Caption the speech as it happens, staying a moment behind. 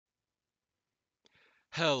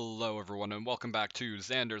Hello everyone and welcome back to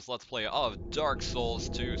Xander's Let's Play of Dark Souls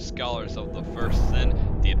 2 Scholars of the First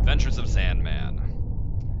Sin, The Adventures of XanMan.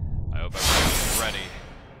 I hope everyone's ready,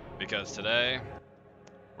 because today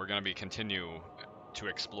we're going to be continue to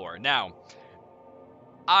explore. Now,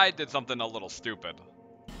 I did something a little stupid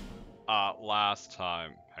last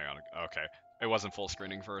time. Hang on, okay. It wasn't full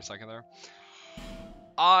screening for a second there.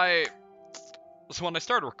 So when I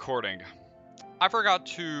started recording, I forgot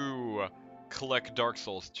to click Dark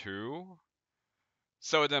Souls 2.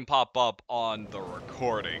 So it didn't pop up on the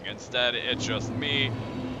recording. Instead, it's just me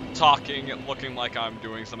talking, looking like I'm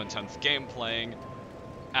doing some intense game playing,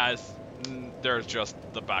 as there's just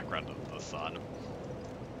the background of the sun.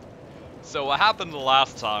 So what happened the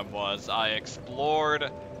last time was I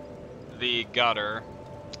explored the gutter.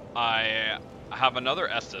 I have another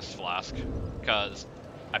Estus flask, because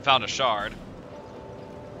I found a shard.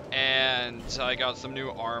 And I got some new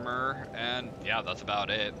armor, and yeah, that's about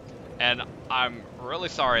it. And I'm really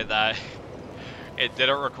sorry that it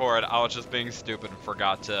didn't record. I was just being stupid and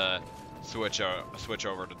forgot to switch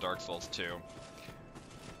over to Dark Souls 2.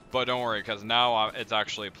 But don't worry, because now it's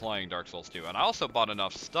actually playing Dark Souls 2. And I also bought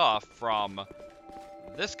enough stuff from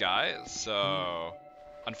this guy, so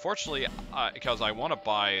unfortunately, because I want to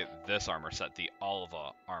buy this armor set, the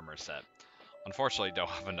Alva armor set. Unfortunately, don't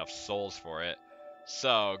have enough souls for it.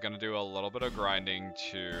 So, gonna do a little bit of grinding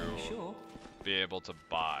to be able to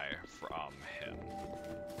buy from him.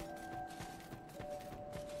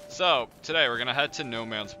 So, today we're gonna head to No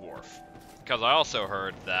Man's Wharf, because I also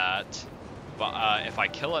heard that if I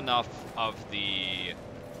kill enough of the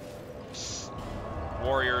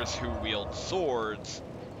warriors who wield swords,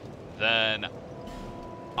 then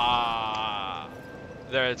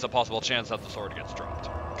there's a possible chance that the sword gets dropped.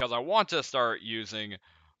 Because I want to start using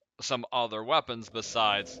some other weapons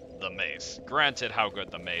besides the mace. Granted, how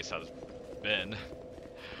good the mace has been.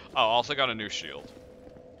 Oh, also got a new shield,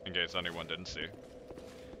 in case anyone didn't see.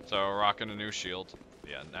 So, rocking a new shield.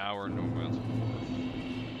 Yeah, now we're No Man's Wharf.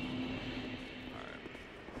 Alright.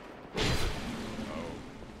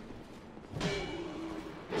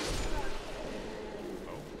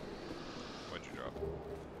 Oh. What'd you drop?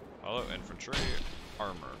 Hello, infantry.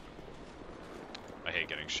 Armor. I hate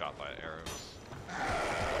getting shot by arrows.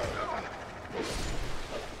 Alright.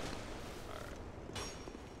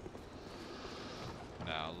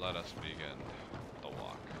 Now let us begin the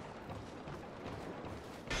walk.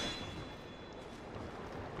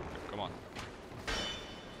 Come on.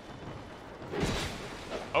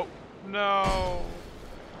 Oh, no!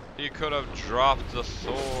 He could have dropped the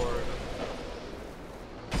sword.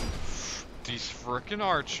 These frickin'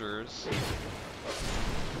 archers.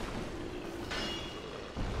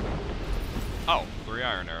 Oh, 3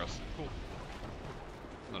 iron arrows. Cool.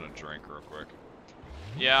 I'm gonna drink real quick.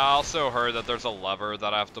 Yeah, I also heard that there's a lever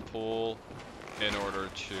that I have to pull in order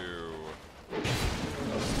to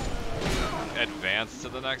advance to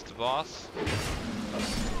the next boss.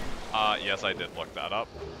 Yes, I did look that up,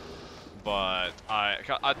 but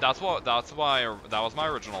that was my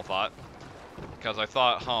original thought, because I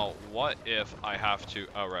thought, huh, what if I have to?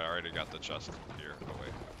 Oh right, I already got the chest here. Oh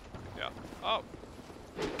wait, yeah. Oh.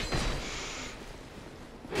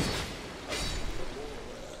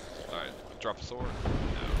 Alright, drop a sword?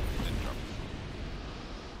 No, didn't drop a sword.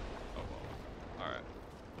 Oh well. Alright.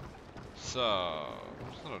 So,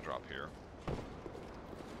 I'm just gonna drop here.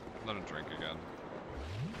 Let him drink again.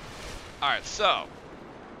 Alright, so.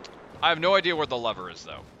 I have no idea where the lever is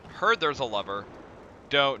though. Heard there's a lever.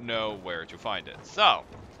 Don't know where to find it. So,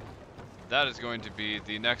 that is going to be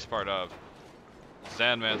the next part of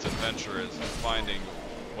XanMan's adventure, is finding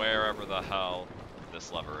wherever the hell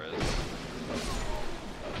this lever is.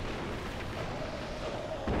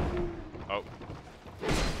 Oh.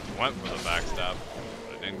 Went for the backstab,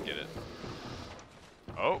 but I didn't get it.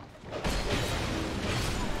 Oh.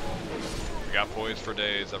 We got poise for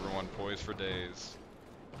days, everyone. Poise for days.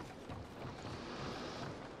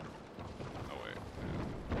 Oh, wait.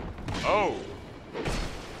 Oh!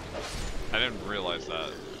 I didn't realize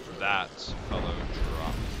that fellow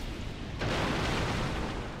dropped.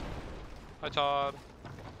 Hi, Todd.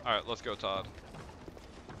 Alright, let's go, Todd.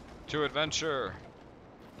 To adventure!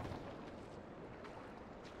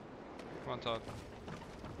 Come on, Todd.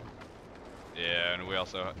 Yeah, and we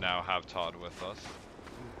also now have Todd with us.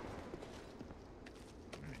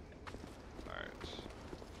 Alright.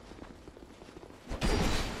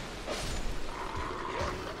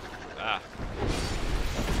 Ah.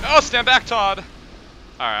 Oh, stand back, Todd!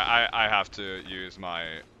 Alright, I have to use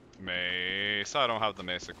my mace. I don't have the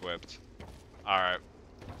mace equipped. Alright.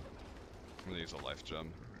 I'm gonna use a life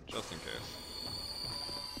gem, just in case.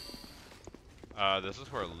 This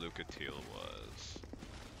is where Lucatiel was.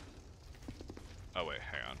 Oh wait,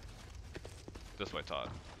 hang on. This way, Todd.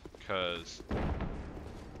 Cause,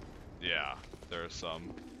 yeah, there's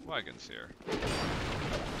some wagons here.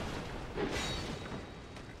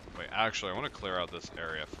 Wait, actually, I want to clear out this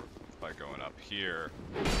area by going up here.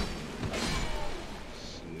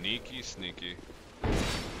 Sneaky, sneaky.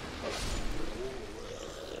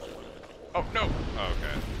 Oh, no! Oh,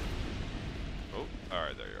 okay. Oh,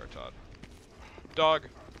 alright, there you are, Todd. Dog!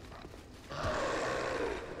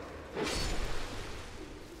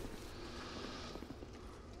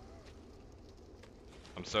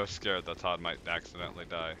 I'm so scared that Todd might accidentally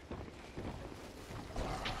die.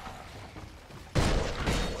 Alright.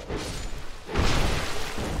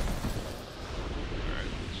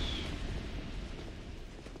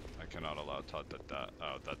 I cannot allow Todd to die.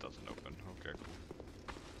 Oh, that doesn't open. Okay,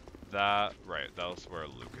 cool. That, right, that was where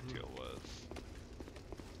Lucatiel was.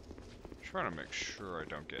 Trying to make sure I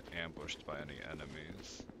don't get ambushed by any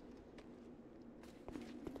enemies.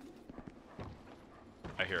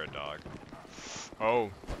 I hear a dog. Oh.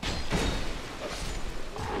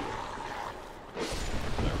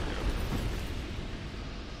 There we go.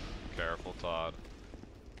 Careful, Todd.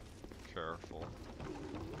 Careful.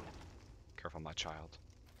 Careful, my child.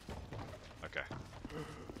 Okay.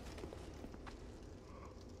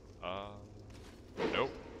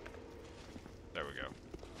 Nope. There we go.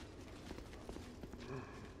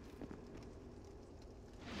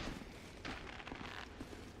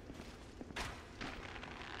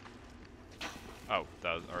 Oh,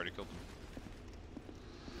 that was already killed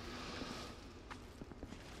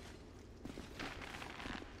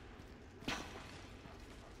him.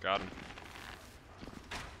 Got him.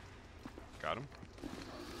 Got him.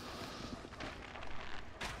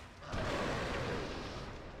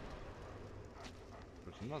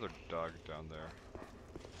 There's another dog down there.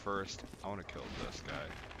 First, I want to kill this guy.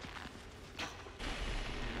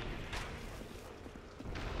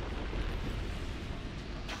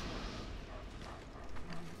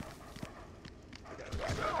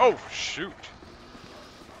 Oh, shoot!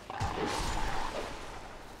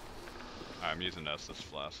 I'm using Estus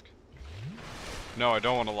Flask. No, I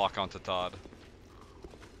don't want to lock onto Todd.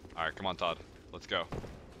 Alright, come on, Todd. Let's go.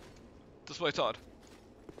 This way, Todd.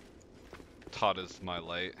 Todd is my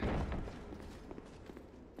light.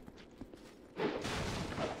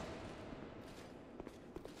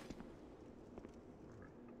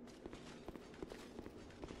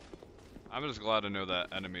 I'm just glad to know that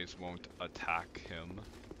enemies won't attack him.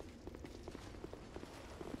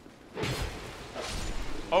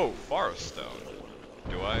 Oh, Forest Stone.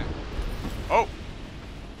 Do I? Oh!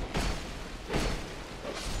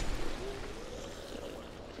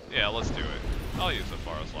 Yeah, let's do it. I'll use the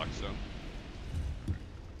Forest Lockstone.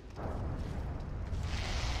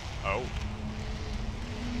 Oh.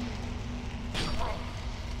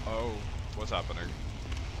 Oh, what's happening?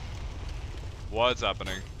 What's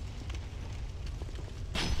happening?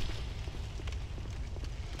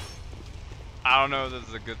 I don't know if this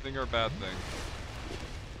is a good thing or a bad thing.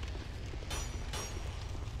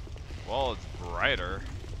 Well, it's brighter.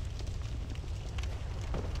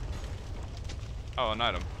 Oh, an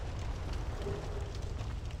item.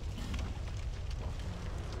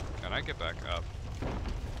 Can I get back up?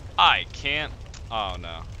 I can't. Oh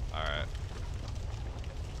no. Alright.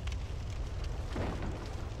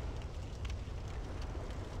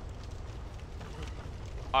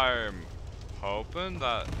 I'm hoping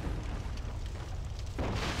that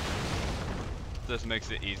this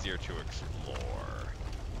makes it easier to explore.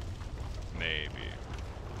 Maybe.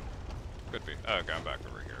 Could be. Oh, okay, I'm back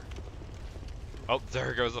over here. Oh,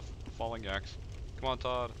 there goes the falling axe. Come on,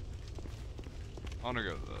 Todd. I wanna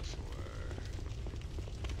go this way.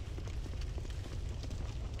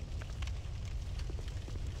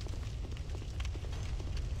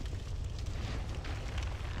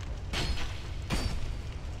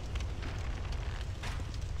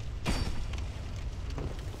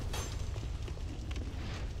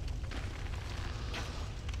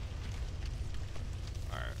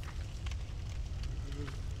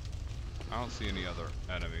 I don't see any other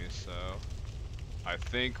enemies, so I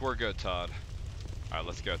think we're good, Todd. Alright,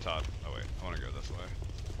 let's go, Todd. Oh wait, I want to go this way.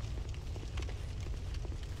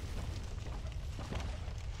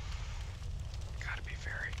 Gotta be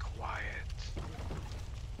very quiet.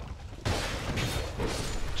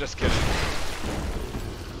 Just kidding.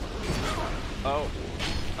 Oh.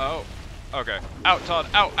 Oh. Okay. Out, Todd.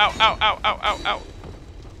 Out, out, out, out, out, out, out.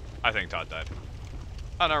 I think Todd died.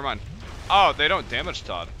 Oh, never mind. Oh, they don't damage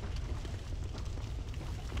Todd.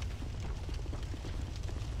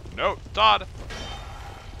 No, Todd!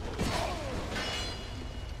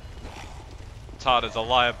 Todd is a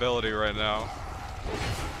liability right now.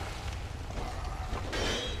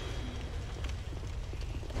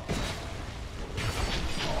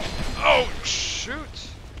 Oh, shoot!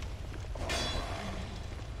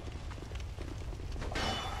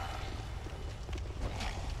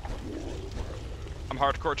 I'm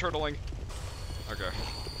hardcore turtling. Okay.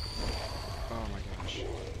 Oh my gosh.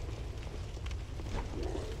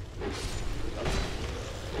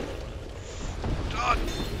 Done!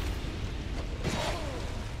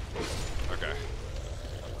 Okay.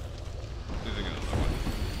 Using another one.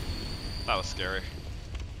 That was scary.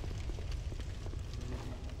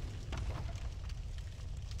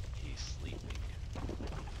 He's sleeping.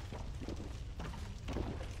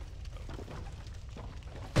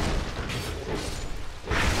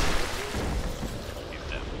 He's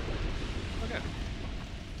dead. Okay.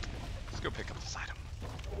 Let's go pick up this item.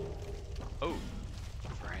 Oh.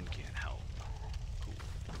 Friend can't help. Cool.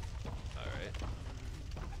 Alright.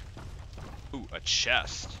 Ooh, a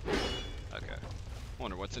chest. Okay.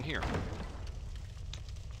 Wonder what's in here.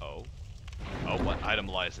 Oh. Oh, what item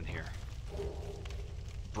lies in here?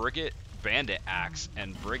 Bandit axe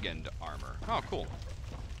and brigand armor. Oh, cool.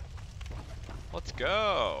 Let's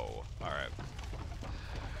go. Alright.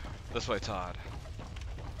 This way, Todd.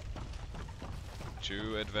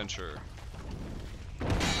 To adventure.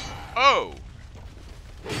 Oh!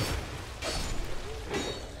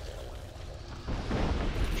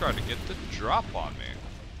 Tried to get the drop on me.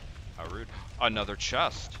 How rude. Another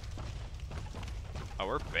chest. Oh,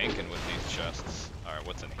 we're banking with these chests. Alright,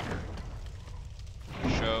 what's in here?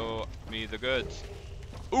 Show me the goods.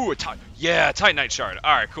 Ooh, a Titanite shard.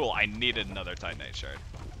 Alright, cool. I needed another Titanite shard.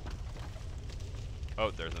 Oh,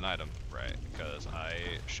 there's an item. Right, because I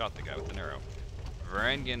shot the guy with an arrow.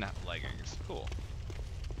 Varangian leggings. Cool.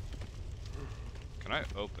 Can I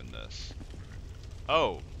open this?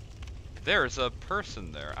 Oh, there's a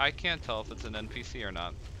person there. I can't tell if it's an NPC or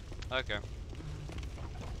not. Okay.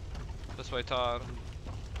 This way, Todd.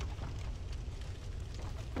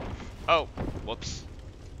 Oh, whoops.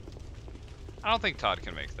 I don't think Todd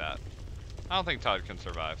can make that. I don't think Todd can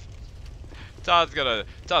survive. Todd's gonna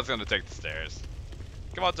take the stairs.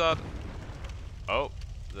 Come on, Todd. Oh,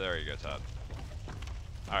 there you go, Todd.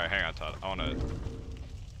 Alright, hang on, Todd. I wanna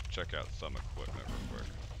check out some equipment real quick.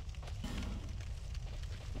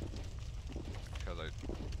 Cause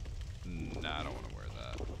nah, I don't wanna wear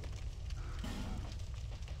that.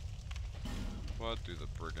 What do the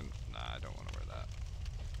brigand, nah, I don't wanna wear that.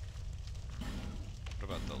 What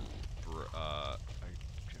about the, I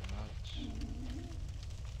cannot,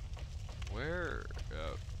 where,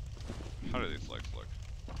 how do these legs look?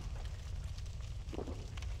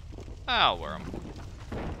 I'll wear them.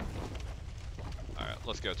 Alright,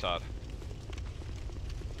 let's go, Todd.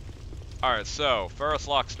 Alright, so, Ferrous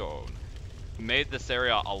Lockstone made this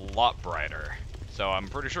area a lot brighter. So I'm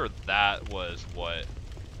pretty sure that was what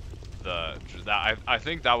I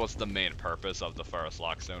think that was the main purpose of the Ferrous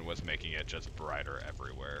Lockstone, was making it just brighter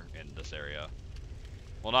everywhere in this area.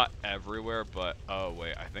 Well, not everywhere, but, oh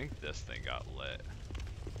wait, I think this thing got lit.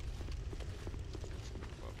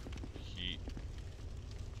 Heat.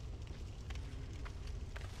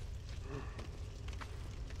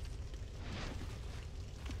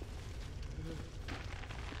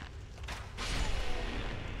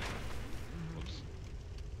 Whoops.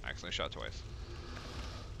 I accidentally shot twice.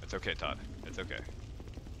 It's okay, Todd. It's okay.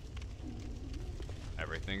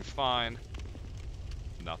 Everything's fine.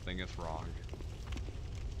 Nothing is wrong.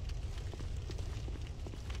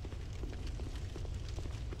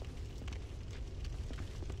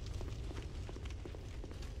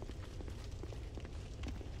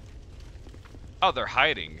 Oh, they're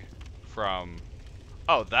hiding from...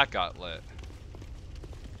 Oh, that got lit.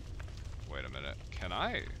 Wait a minute. Can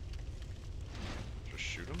I just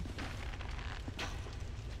shoot him?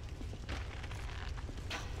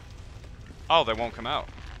 Oh, they won't come out.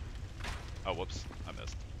 Oh, whoops. I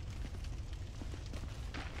missed.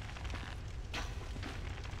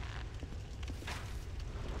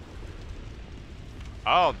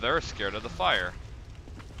 Oh, they're scared of the fire.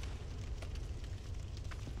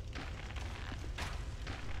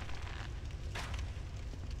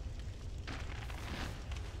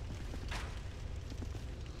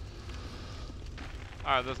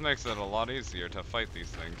 Alright, this makes it a lot easier to fight these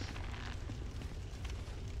things.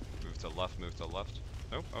 Move to left, move to left.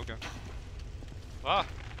 Nope, okay. Ah!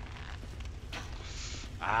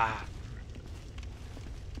 Ah!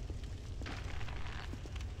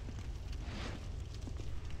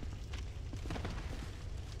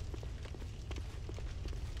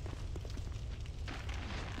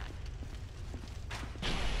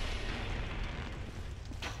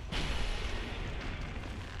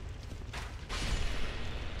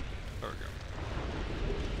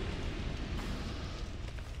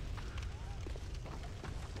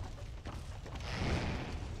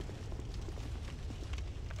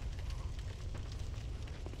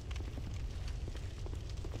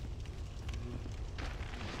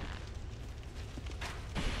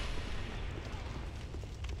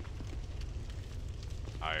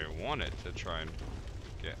 wanted to try and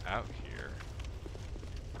get out here.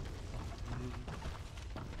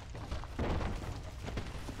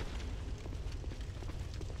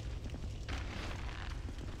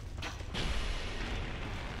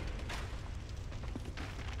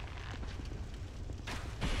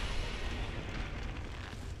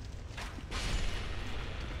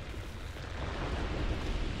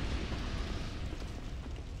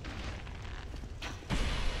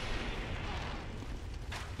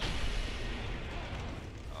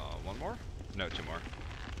 One more? No, two more.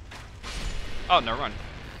 Oh, no, run.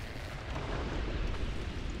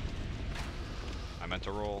 I meant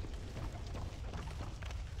to roll.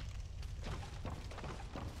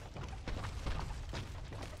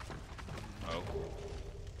 Oh.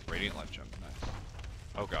 Radiant life gem. Nice.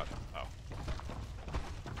 Oh god. Oh.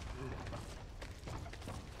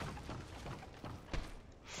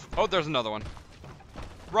 Oh, there's another one.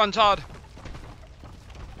 Run, Todd!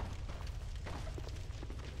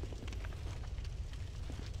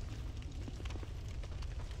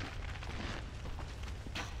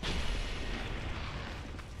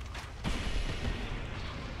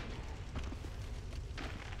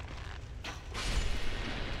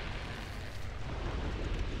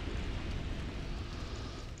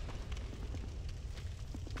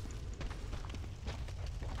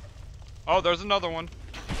 Oh, there's another one.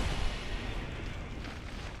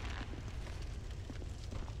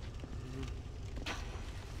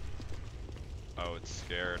 Oh, it's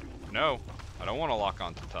scared. No, I don't want to lock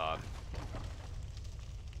onto Todd.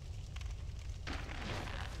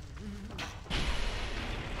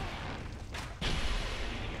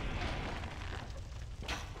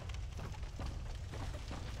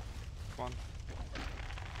 Come on.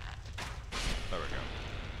 There we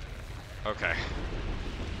go. Okay.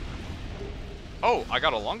 Oh, I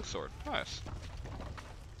got a longsword. Nice.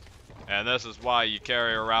 And this is why you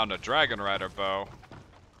carry around a Dragon Rider bow.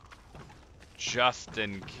 Just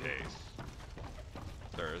in case.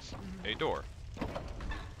 There's a door.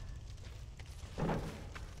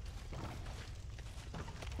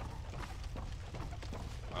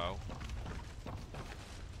 Oh.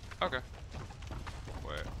 Okay.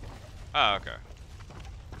 Wait. Ah, okay.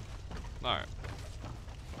 Alright.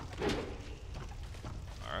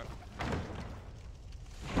 Alright.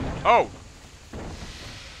 Oh!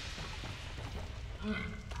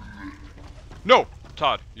 No!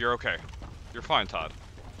 Todd, you're okay. You're fine, Todd.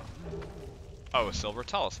 Oh, a silver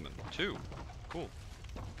talisman. 2. Cool.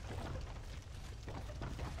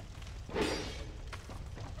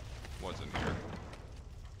 What's in here?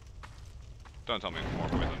 Don't tell me more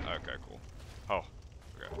poison. Okay, cool. Oh,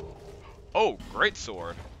 okay. Oh, great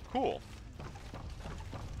sword. Cool.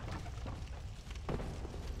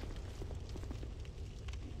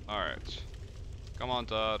 Alright. Come on,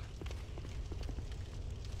 Todd.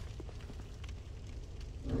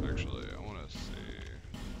 Actually, I want to see...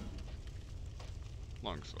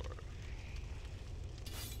 Longsword.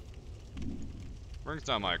 Brings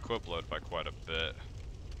down my equip load by quite a bit.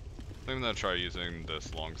 I think I'm going to try using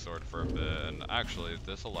this longsword for a bit, and actually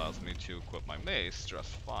this allows me to equip my mace just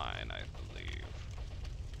fine, I believe.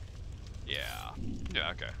 Yeah.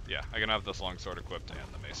 Yeah, okay. Yeah, I can have this longsword equipped and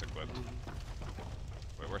the mace equipped.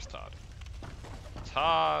 Wait, where's Todd?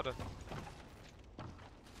 Todd!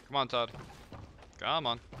 Come on, Todd. Come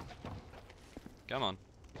on. Come on.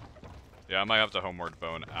 Yeah, I might have to homeward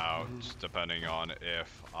bone out, depending on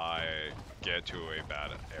if I get to a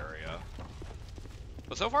bad area.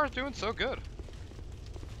 But so far, it's doing so good.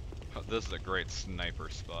 This is a great sniper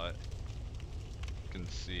spot. You can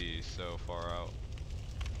see so far out.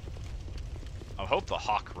 I hope the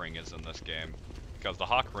Hawk Ring is in this game, because the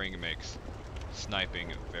Hawk Ring makes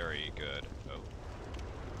sniping very good. Oh.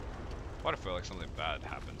 Why do I feel like something bad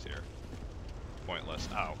happens here? Pointless.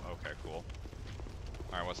 Oh, okay, cool.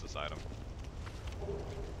 Alright, what's this item?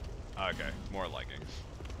 Okay, more leggings.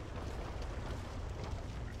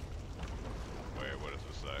 Wait, what does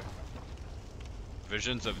this say?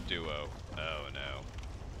 Visions of Duo. Oh no.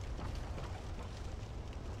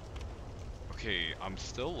 Okay, I'm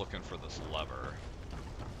still looking for this lever.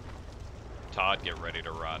 Todd, get ready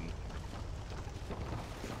to run.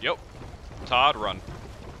 Yep. Todd, run.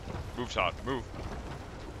 Move, Todd, move.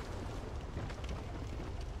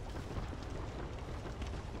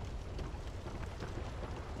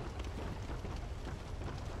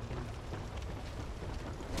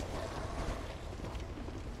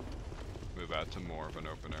 Move out to more of an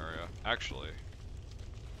open area. Actually.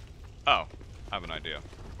 Oh, I have an idea.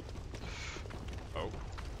 Oh.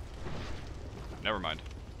 Never mind.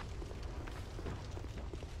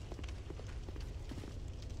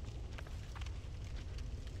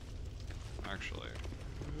 Actually.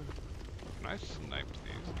 I sniped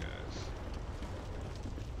these guys?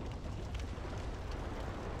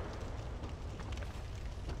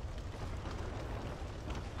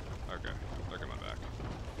 Okay, they're coming back.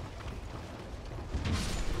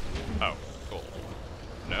 Oh, cool.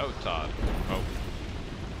 No, Todd. Oh.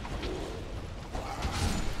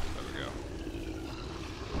 There we go.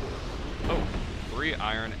 Oh, 3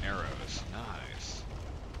 iron arrows. Nice.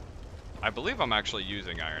 I believe I'm actually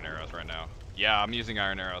using iron arrows right now. Yeah, I'm using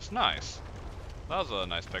iron arrows. Nice. That was a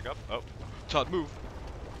nice pickup. Oh, Todd, move.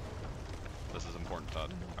 This is important,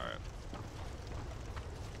 Todd. Alright.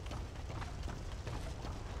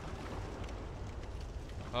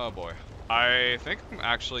 Oh boy. I think I'm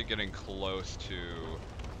actually getting close to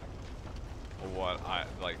what I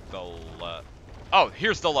like oh,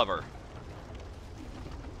 here's the lever.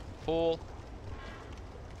 Pull.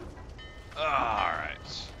 Alright.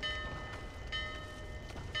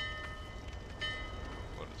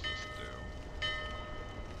 What does this do?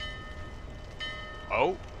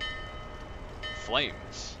 Oh.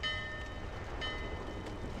 Flames.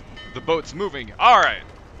 The boat's moving. Alright.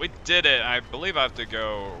 We did it. I believe I have to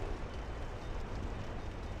go,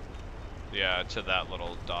 yeah, to that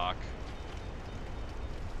little dock.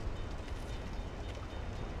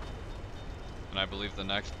 And I believe the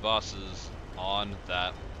next boss is on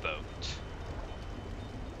that boat.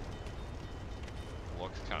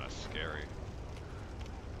 Looks kind of scary.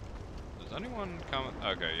 Does anyone come?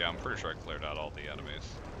 Okay, yeah, I'm pretty sure I cleared out all the enemies.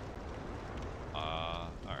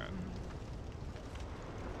 Alright.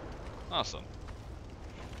 Awesome.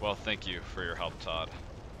 Well, thank you for your help, Todd.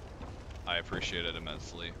 I appreciate it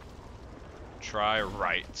immensely. Try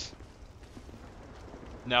right.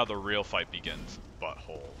 Now the real fight begins,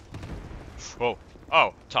 butthole. Whoa.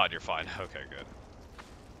 Oh, Todd, you're fine. Okay, good.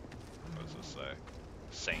 What does this say?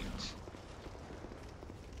 Saint.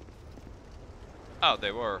 Oh,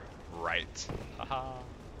 they were right. Haha.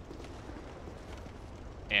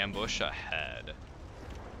 Ambush ahead.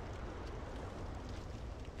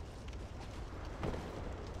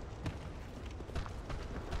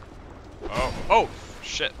 Oh, oh,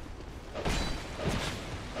 shit.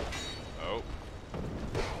 Oh.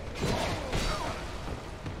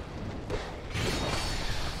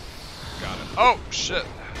 Got it. Oh, shit.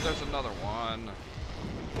 There's another one.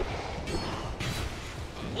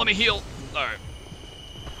 Let me heal. All right.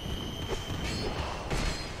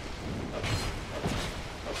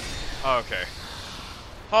 Okay.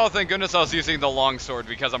 Oh, thank goodness I was using the longsword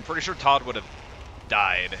because I'm pretty sure Todd would have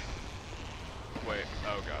died. Wait.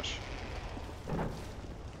 Oh, gosh.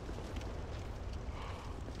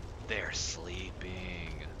 They're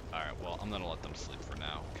sleeping. Alright, well, I'm gonna let them sleep for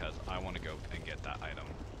now, because I want to go and get that item.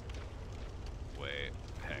 Wait,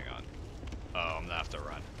 hang on. Oh, I'm gonna have to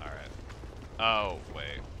run. Alright. Oh,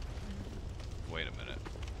 wait. Wait a minute.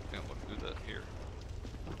 I'm gonna look through that here.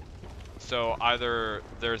 So, either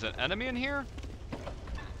there's an enemy in here,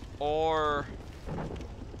 or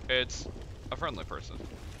it's a friendly person.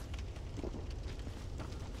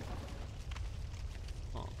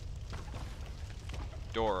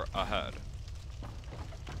 Door ahead.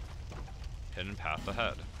 Hidden path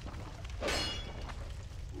ahead.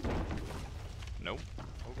 Nope.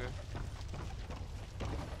 Okay.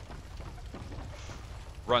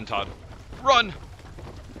 Run, Todd. Run!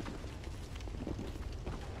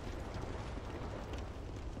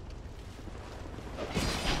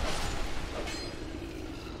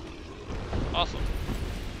 Awesome.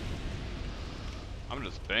 I'm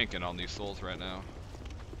just banking on these souls right now.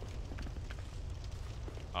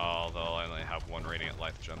 Although I only have 1 Radiant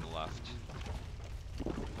Life Gem left.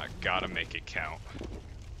 I gotta make it count.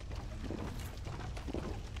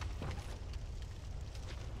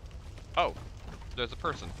 Oh, there's a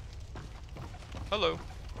person. Hello.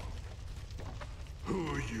 Who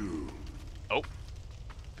are you? Oh.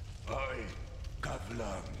 I,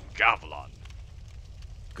 Gavlan. Gavlan.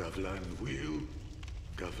 Gavlan will,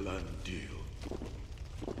 Gavlan deal.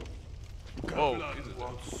 Whoa. Gavlan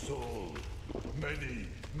wants soul.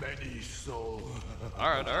 Many soul.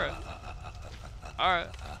 Alright, alright. Alright.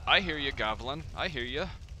 I hear you, Gavlan. I hear you.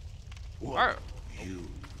 What Alright. you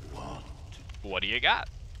want? What do you got?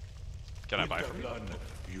 Can I With buy from you? Gavlan,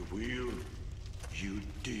 you will, you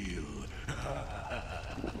deal.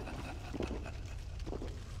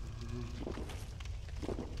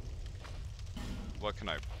 What can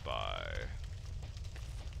I buy?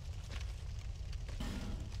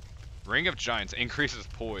 Ring of Giants increases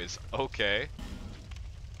poise. Okay.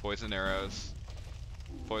 Poison arrows.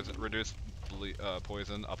 Poison, reduce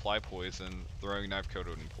poison, apply poison, throwing knife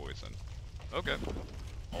coated in poison. Okay.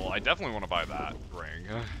 Well, I definitely want to buy that ring.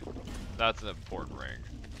 That's an important ring.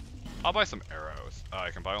 I'll buy some arrows. I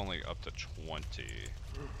can buy only up to 20.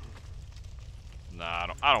 Nah,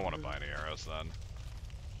 I don't want to buy any arrows then.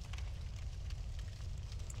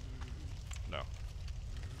 No.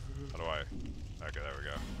 How do I? Okay, there we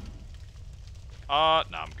go. Nah,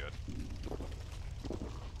 I'm good.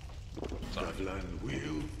 Sorry. Gavlan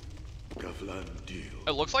will, Gavlan deal.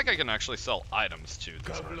 It looks like I can actually sell items to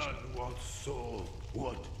this merchant. Gavlan wants soul.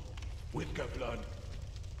 What? With Gavlan.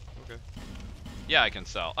 Okay. Yeah, I can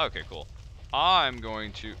sell. Okay, cool. I'm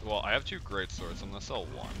going to... Well, I have 2 great swords. I'm going to sell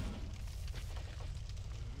 1.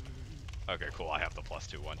 Okay, cool. I have the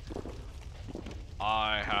 +2 one.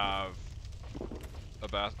 I have a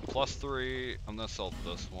 +3. I'm going to sell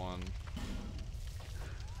this one.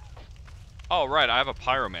 Oh, right. I have a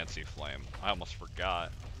pyromancy flame. I almost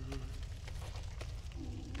forgot.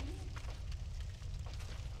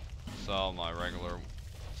 Sell my regular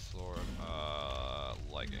sword.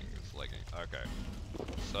 Leggings. Okay.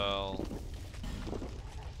 Sell.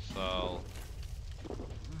 Sell.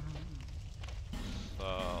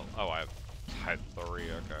 Sell. Oh, I have type 3.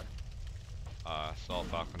 Okay. Sell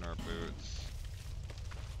falconer boots.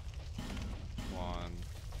 1.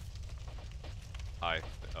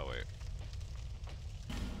 Oh wait.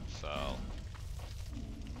 Sell.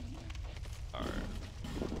 Alright.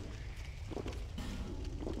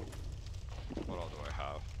 What all do I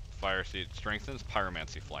have? Fire seed strengthens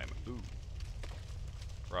pyromancy flame. Ooh.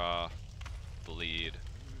 Raw. Bleed.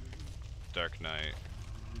 Dark Knight.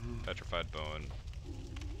 Petrified bone.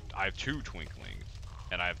 I have 2 twinklings.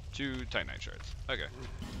 And I have 2 titanite shards. Okay.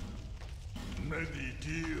 Many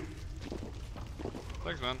deal.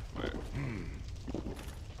 Thanks, man. Wait.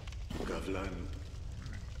 Gavlan.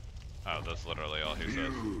 Oh, that's literally all he says.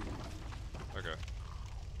 You. Okay.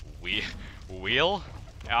 Wheel?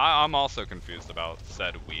 Yeah, I'm also confused about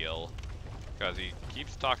said wheel. Because he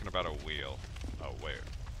keeps talking about a wheel. Oh, wait.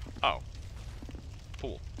 Oh.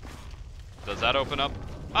 Pool. Does that open up?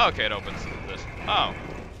 Oh, okay, it opens this. Oh.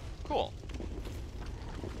 Cool.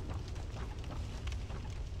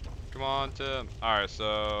 Come on, Tim. Alright,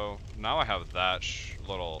 so now I have that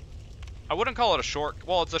little... I wouldn't call it a short...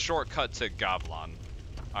 Well, it's a shortcut to Gavlan.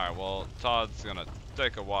 Alright, well, Todd's gonna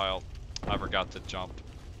take a while. I forgot to jump.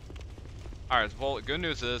 Alright, well, good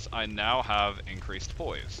news is I now have increased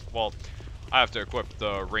poise. Well, I have to equip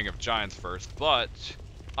the Ring of Giants first, but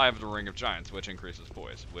I have the Ring of Giants, which increases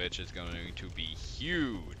poise, which is going to be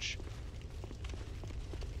huge.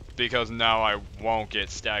 Because now I won't get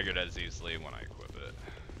staggered as easily when I equip it.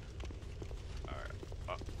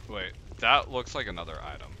 Alright. Wait, that looks like another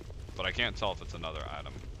item. But I can't tell if it's another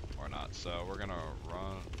item or not. So we're gonna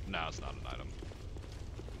run... No, it's not an item.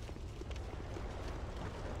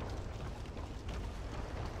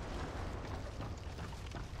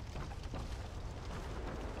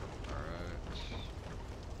 Alright.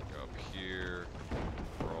 Go up here.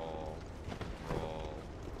 Roll. Roll.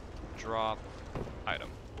 Drop. Item.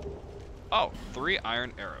 Oh, 3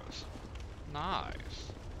 iron arrows. Nice.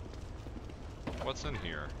 What's in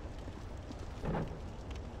here?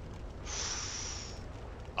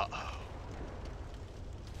 Uh-oh.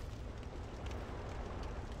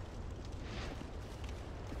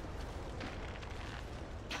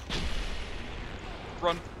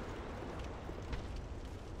 Run.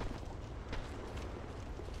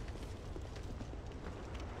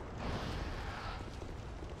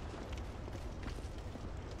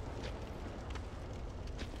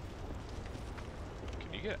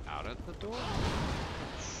 Can you get out at the door?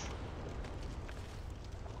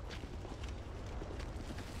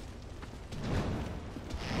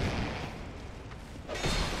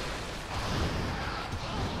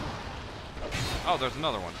 Oh, there's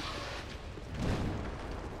another one.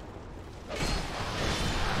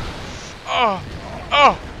 Oh!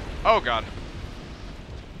 Oh! Oh, God.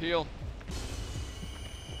 Heal.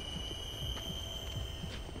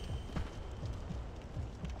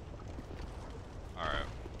 Alright.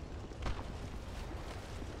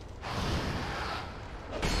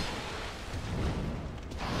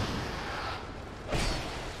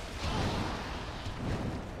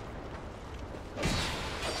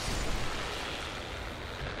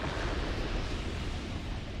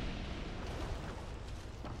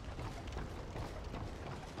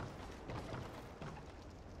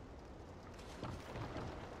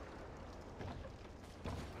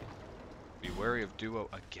 Be wary of duo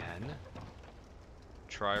again?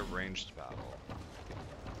 Try ranged battle.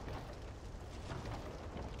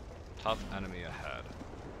 Tough enemy ahead.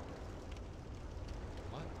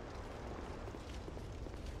 What?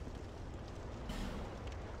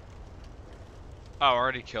 Oh, I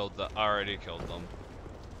already killed them.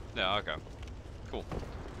 Yeah, okay. Cool.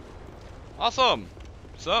 Awesome!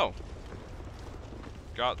 So,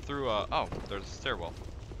 got through oh, there's a stairwell.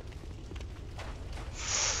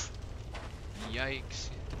 Yikes.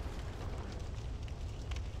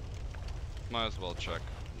 Might as well check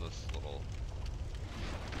this little...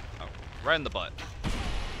 Oh, right in the butt.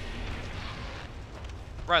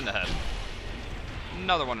 Right in the head.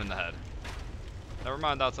 Another one in the head. Never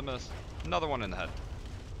mind, that's a miss. Another one in the head.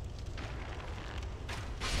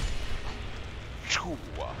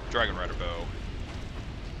 Dragon Rider bow.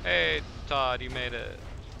 Hey, Todd, you made it.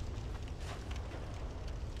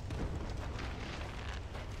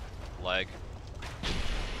 Leg.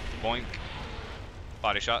 Boink.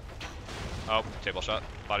 Body shot. Oh, table shot.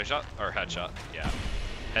 Body shot. Or head shot. Yeah.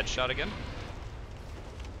 Headshot again.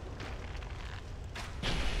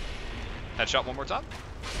 Headshot one more time.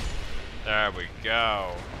 There we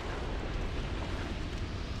go.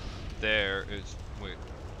 There is... Wait.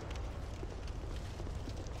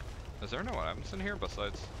 Is there no items in here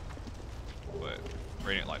besides... Wait.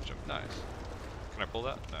 Radiant Life Gem. Nice. Can I pull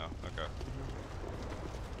that? No. Okay.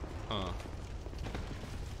 Huh.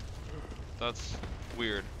 That's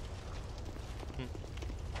weird.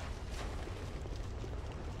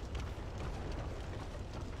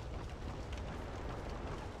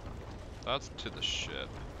 That's to the ship.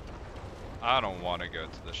 I don't want to go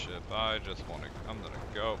to the ship. I just want to... I'm gonna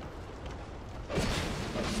go.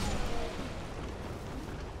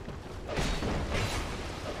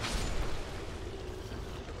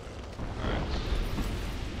 Alright.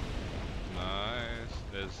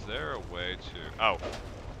 Nice. Is there a way to... Oh.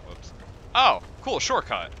 Whoops. Oh! Cool,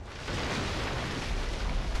 shortcut.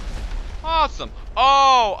 Awesome.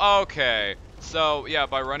 Oh, okay. So, yeah,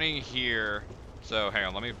 by running here... So, hang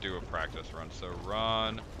on, let me do a practice run. So,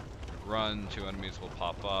 run, 2 enemies will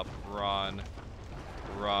pop up, run,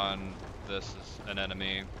 this is an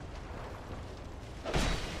enemy.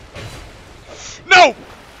 No!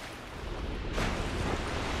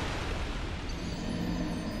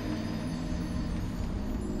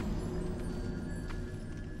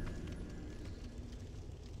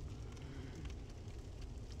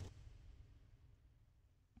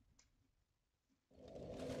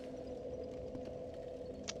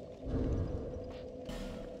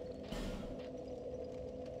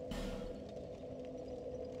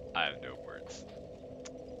 I have no words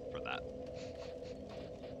for that.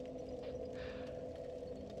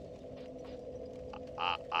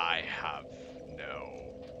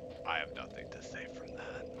 I have nothing to say from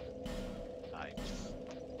that. I just...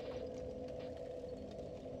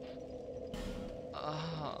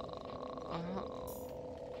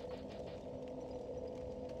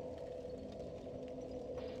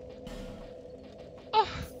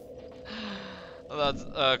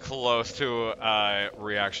 That's close to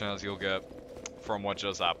reaction as you'll get from what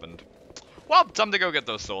just happened. Well, time to go get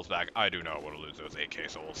those souls back. I do not want to lose those 8k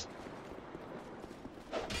souls.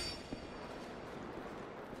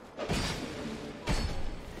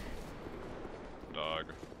 Dog.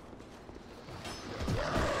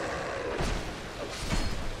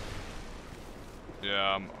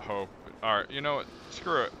 Yeah, I'm hope. Alright, you know what?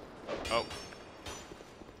 Screw it. Oh.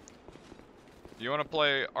 You want to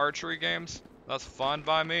play archery games? That's fun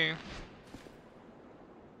by me.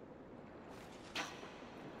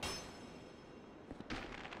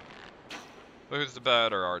 Who's the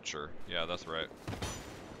better archer? Yeah, that's right.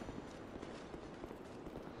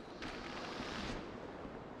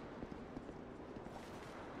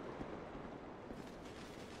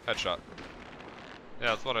 Headshot.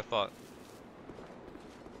 Yeah, that's what I thought.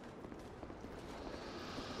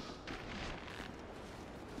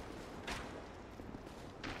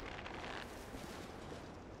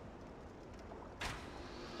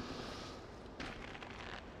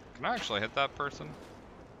 Can I actually hit that person?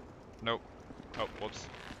 Nope. Oh, whoops.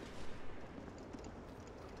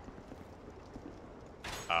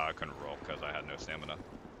 I couldn't roll because I had no stamina.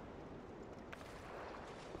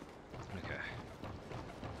 Okay.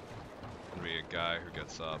 Gonna be a guy who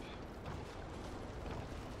gets up.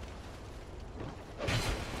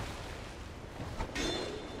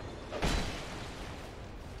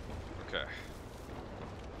 Okay.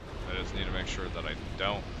 I just need to make sure that I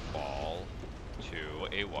don't fall to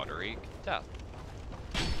a watery death.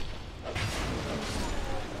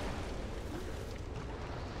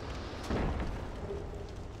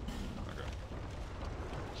 Okay.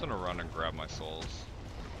 Just gonna run and grab my souls.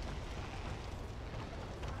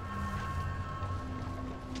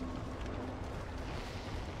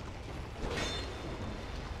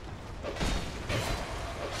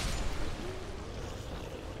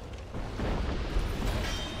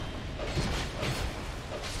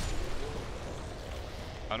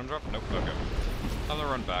 Item drop? Nope, okay. I'm gonna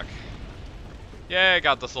run back. Yay,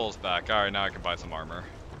 got the souls back. Alright, now I can buy some armor.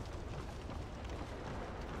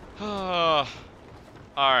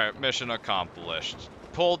 Alright, mission accomplished.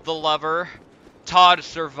 Pulled the lever. Todd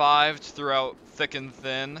survived throughout thick and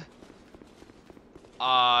thin.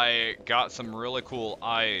 I got some really cool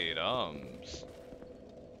items.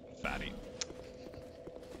 Fatty.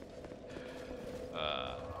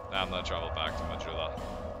 Now I'm gonna travel back to Majula.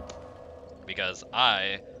 Because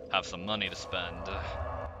I have some money to spend.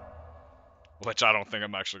 Which I don't think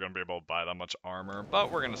I'm actually gonna be able to buy that much armor,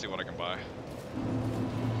 but we're gonna see what I can buy.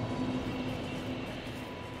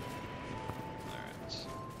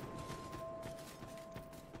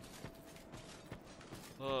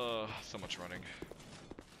 So much running.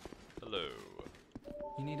 Hello.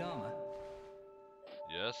 You need armor?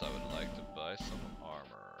 Yes, I would like to buy some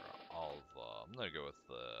armor. I'm gonna go with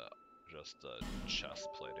just chest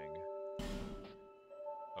plating.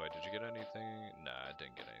 Oh wait, did you get anything? Nah, I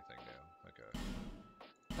didn't get anything new. Okay.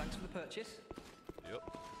 Thanks for the purchase. Yep.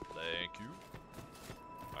 Thank you.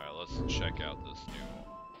 Alright, let's check out this new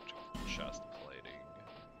chest plating.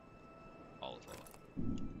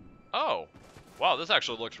 Oh! Wow, this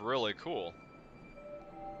actually looks really cool.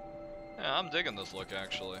 Yeah, I'm digging this look,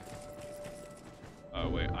 actually. Oh,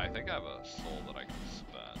 wait, I think I have a soul that I can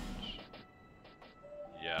spend.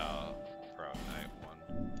 Yeah, Proud Knight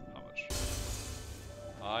one. How much?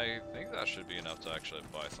 I think that should be enough to actually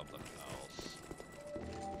buy something else.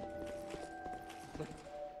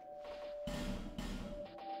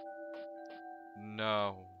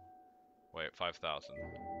 No. Wait, 5,000.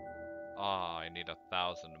 Ah, I need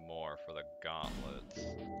 1,000 more for the gauntlets.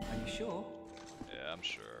 Are you sure? Yeah, I'm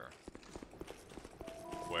sure.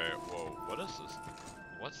 Wait, whoa, what is this?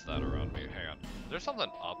 What's that around me? Hang on. There's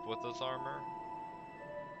something up with this armor?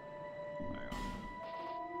 Hang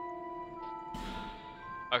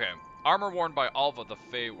on. Okay. Armor worn by Alva the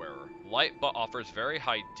Feywearer. Light but offers very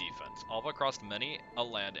high defense. Alva crossed many a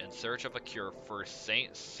land in search of a cure for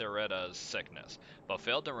Saint Sereta's sickness, but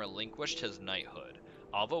failed and relinquished his knighthood.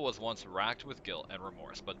 Alva was once racked with guilt and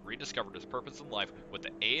remorse, but rediscovered his purpose in life with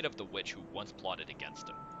the aid of the witch who once plotted against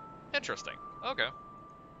him. Interesting. Okay.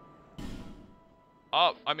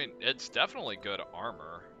 I mean, it's definitely good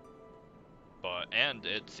armor. And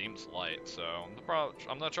it seems light, so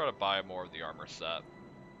I'm gonna try to buy more of the armor set.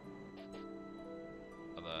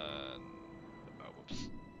 And then, oh, whoops.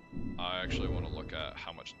 I actually want to look at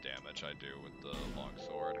how much damage I do with the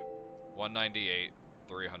longsword. 198,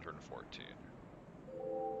 314.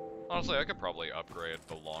 Honestly, I could probably upgrade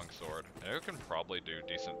the longsword. It can probably do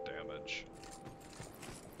decent damage.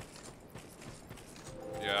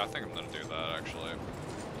 Yeah, I think I'm gonna do that actually.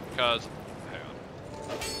 Because, hang on.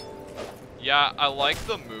 Yeah, I like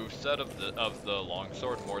the moveset of the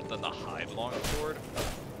longsword more than the hide longsword.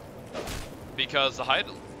 Because the hide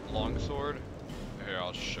longsword, here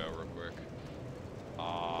I'll just show real quick.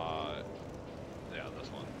 Yeah, this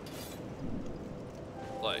one.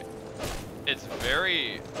 Like, it's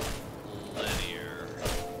very linear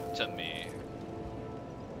to me.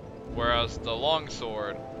 Whereas the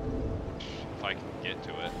longsword, if I can get to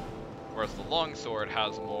it, whereas the longsword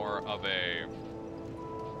has more of a,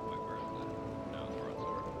 where is it? No, it's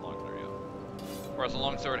broadsword. Longsword, yeah. Whereas the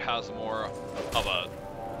longsword has more of a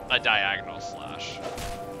diagonal slash.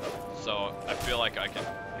 So I feel like I can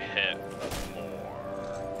hit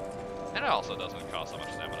more. And it also doesn't cost that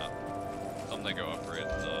much stamina. So I'm gonna go upgrade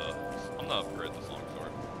I'm gonna upgrade this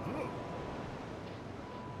longsword.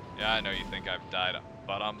 Yeah, I know you think I've died,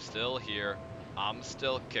 but I'm still here. I'm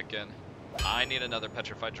still kicking. I need another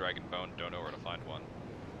petrified dragon bone. Don't know where to find one.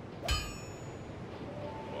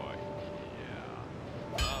 Boy, yeah.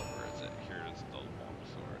 Where is it? Here is the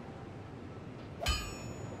longsword.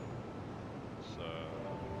 So,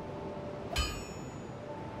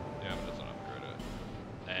 yeah, it doesn't upgrade it.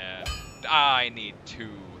 And I need 2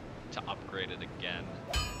 to upgrade it again.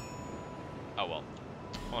 Oh well.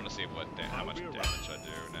 I want to see how much damage I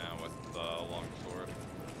do now with the longsword.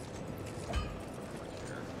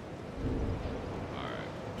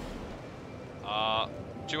 Alright.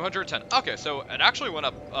 210. Okay, so it actually went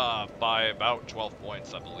up by about 12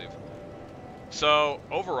 points, I believe. So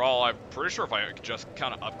overall, I'm pretty sure if I just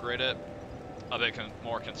kind of upgrade it a bit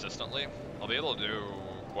more consistently, I'll be able to do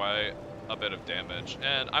quite a bit of damage.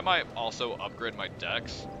 And I might also upgrade my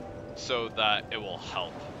dex so that it will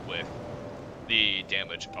help with the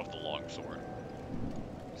damage of the longsword.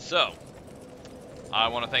 So, I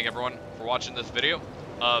want to thank everyone for watching this video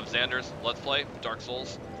of Xander's Let's Play Dark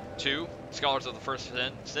Souls 2, Scholars of the First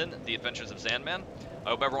Sin, The Adventures of XanMan. I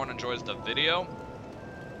hope everyone enjoys the video.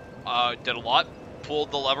 Did a lot.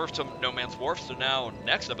 pulled the lever to No Man's Wharf, so now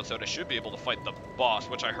next episode I should be able to fight the boss,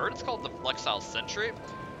 which I heard it's called the Flexile Sentry.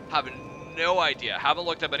 Have no idea. Haven't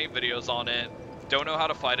looked up any videos on it. Don't know how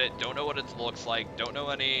to fight it. Don't know what it looks like. Don't know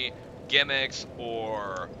any gimmicks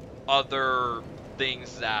or other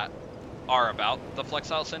things that are about the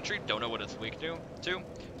Flexile Sentry. Don't know what it's weak to.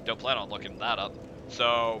 Don't plan on looking that up.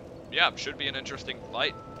 So, yeah, should be an interesting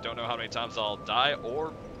fight. Don't know how many times I'll die,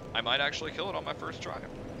 or I might actually kill it on my first try.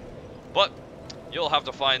 But you'll have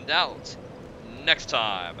to find out next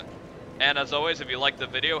time. And as always, if you liked the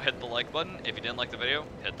video, hit the like button. If you didn't like the video,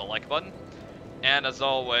 hit the like button. And as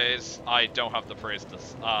always, I don't have to praise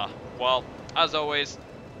this. Well, as always,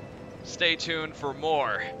 stay tuned for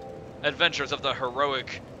more adventures of the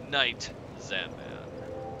heroic knight XanMan.